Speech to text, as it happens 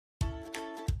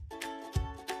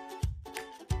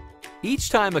Each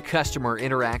time a customer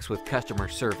interacts with customer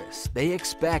service, they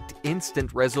expect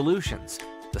instant resolutions.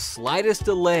 The slightest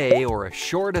delay or a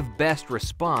short of best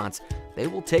response, they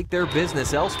will take their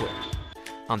business elsewhere.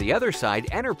 On the other side,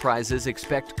 enterprises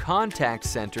expect contact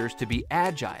centers to be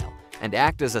agile and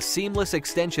act as a seamless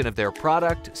extension of their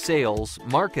product, sales,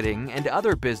 marketing, and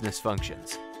other business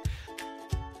functions.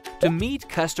 To meet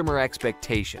customer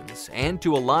expectations and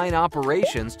to align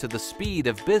operations to the speed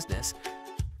of business,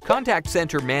 contact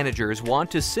center managers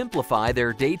want to simplify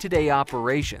their day-to-day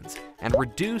operations and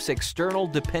reduce external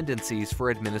dependencies for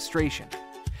administration.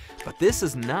 But this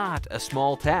is not a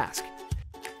small task.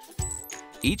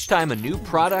 Each time a new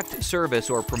product,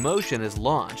 service, or promotion is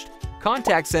launched,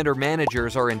 contact center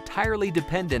managers are entirely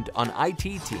dependent on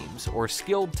IT teams or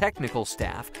skilled technical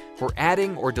staff for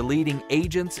adding or deleting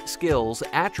agents, skills,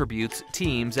 attributes,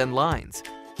 teams, and lines.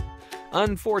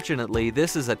 Unfortunately,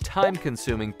 this is a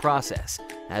time-consuming process,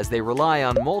 as they rely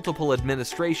on multiple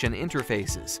administration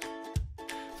interfaces.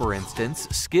 For instance,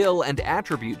 skill and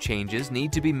attribute changes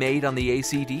need to be made on the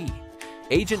ACD.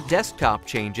 Agent desktop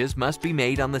changes must be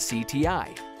made on the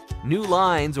CTI. New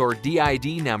lines or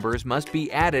DID numbers must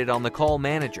be added on the call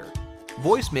manager.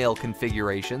 Voicemail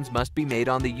configurations must be made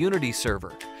on the Unity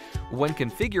server. When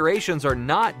configurations are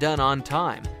not done on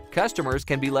time, customers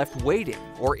can be left waiting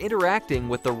or interacting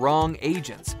with the wrong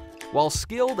agents, while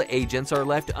skilled agents are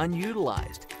left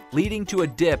unutilized, leading to a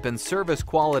dip in service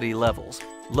quality levels,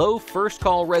 low first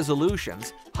call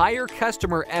resolutions, higher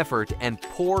customer effort, and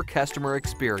poor customer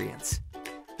experience.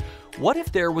 What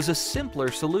if there was a simpler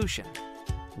solution?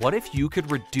 What if you could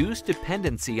reduce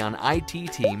dependency on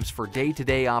IT teams for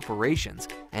day-to-day operations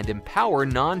and empower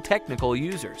non-technical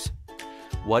users?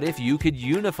 What if you could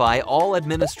unify all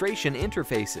administration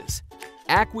interfaces?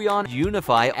 Acqueon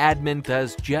Unify Admin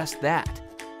does just that.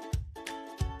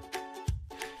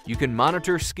 You can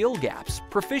monitor skill gaps,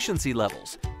 proficiency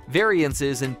levels,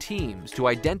 variances in teams to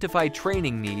identify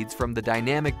training needs from the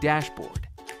dynamic dashboard.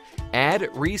 Add,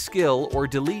 reskill, or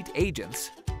delete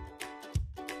agents.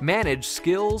 Manage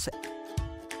skills,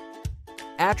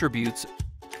 attributes,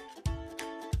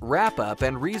 wrap-up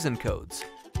and reason codes.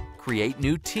 Create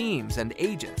new teams and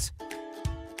agents.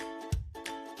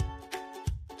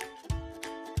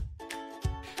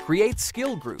 Create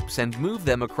skill groups and move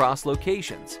them across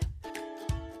locations.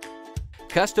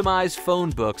 Customize phone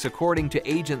books according to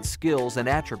agent skills and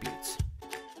attributes.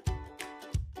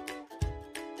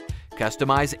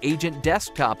 Customize agent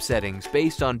desktop settings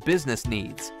based on business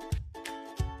needs.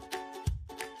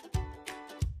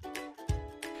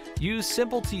 Use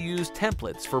simple-to-use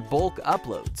templates for bulk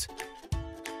uploads.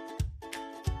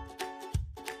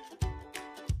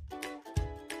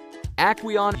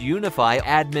 Acqueon Unify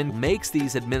Admin makes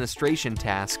these administration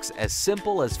tasks as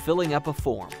simple as filling up a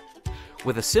form.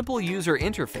 With a simple user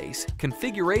interface,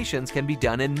 configurations can be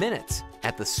done in minutes,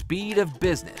 at the speed of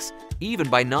business, even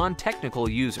by non-technical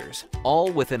users,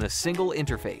 all within a single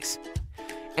interface.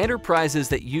 Enterprises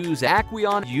that use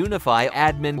Acqueon Unify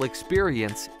Admin will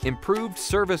experience improved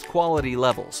service quality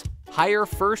levels, higher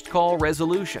first call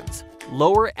resolutions,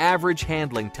 lower average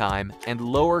handling time, and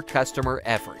lower customer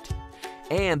effort.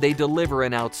 And they deliver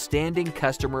an outstanding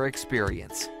customer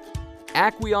experience.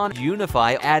 Acqueon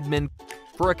Unify Admin.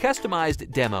 For a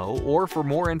customized demo or for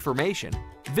more information,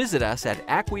 visit us at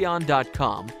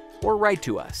acqueon.com or write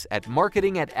to us at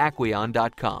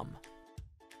marketing@acqueon.com.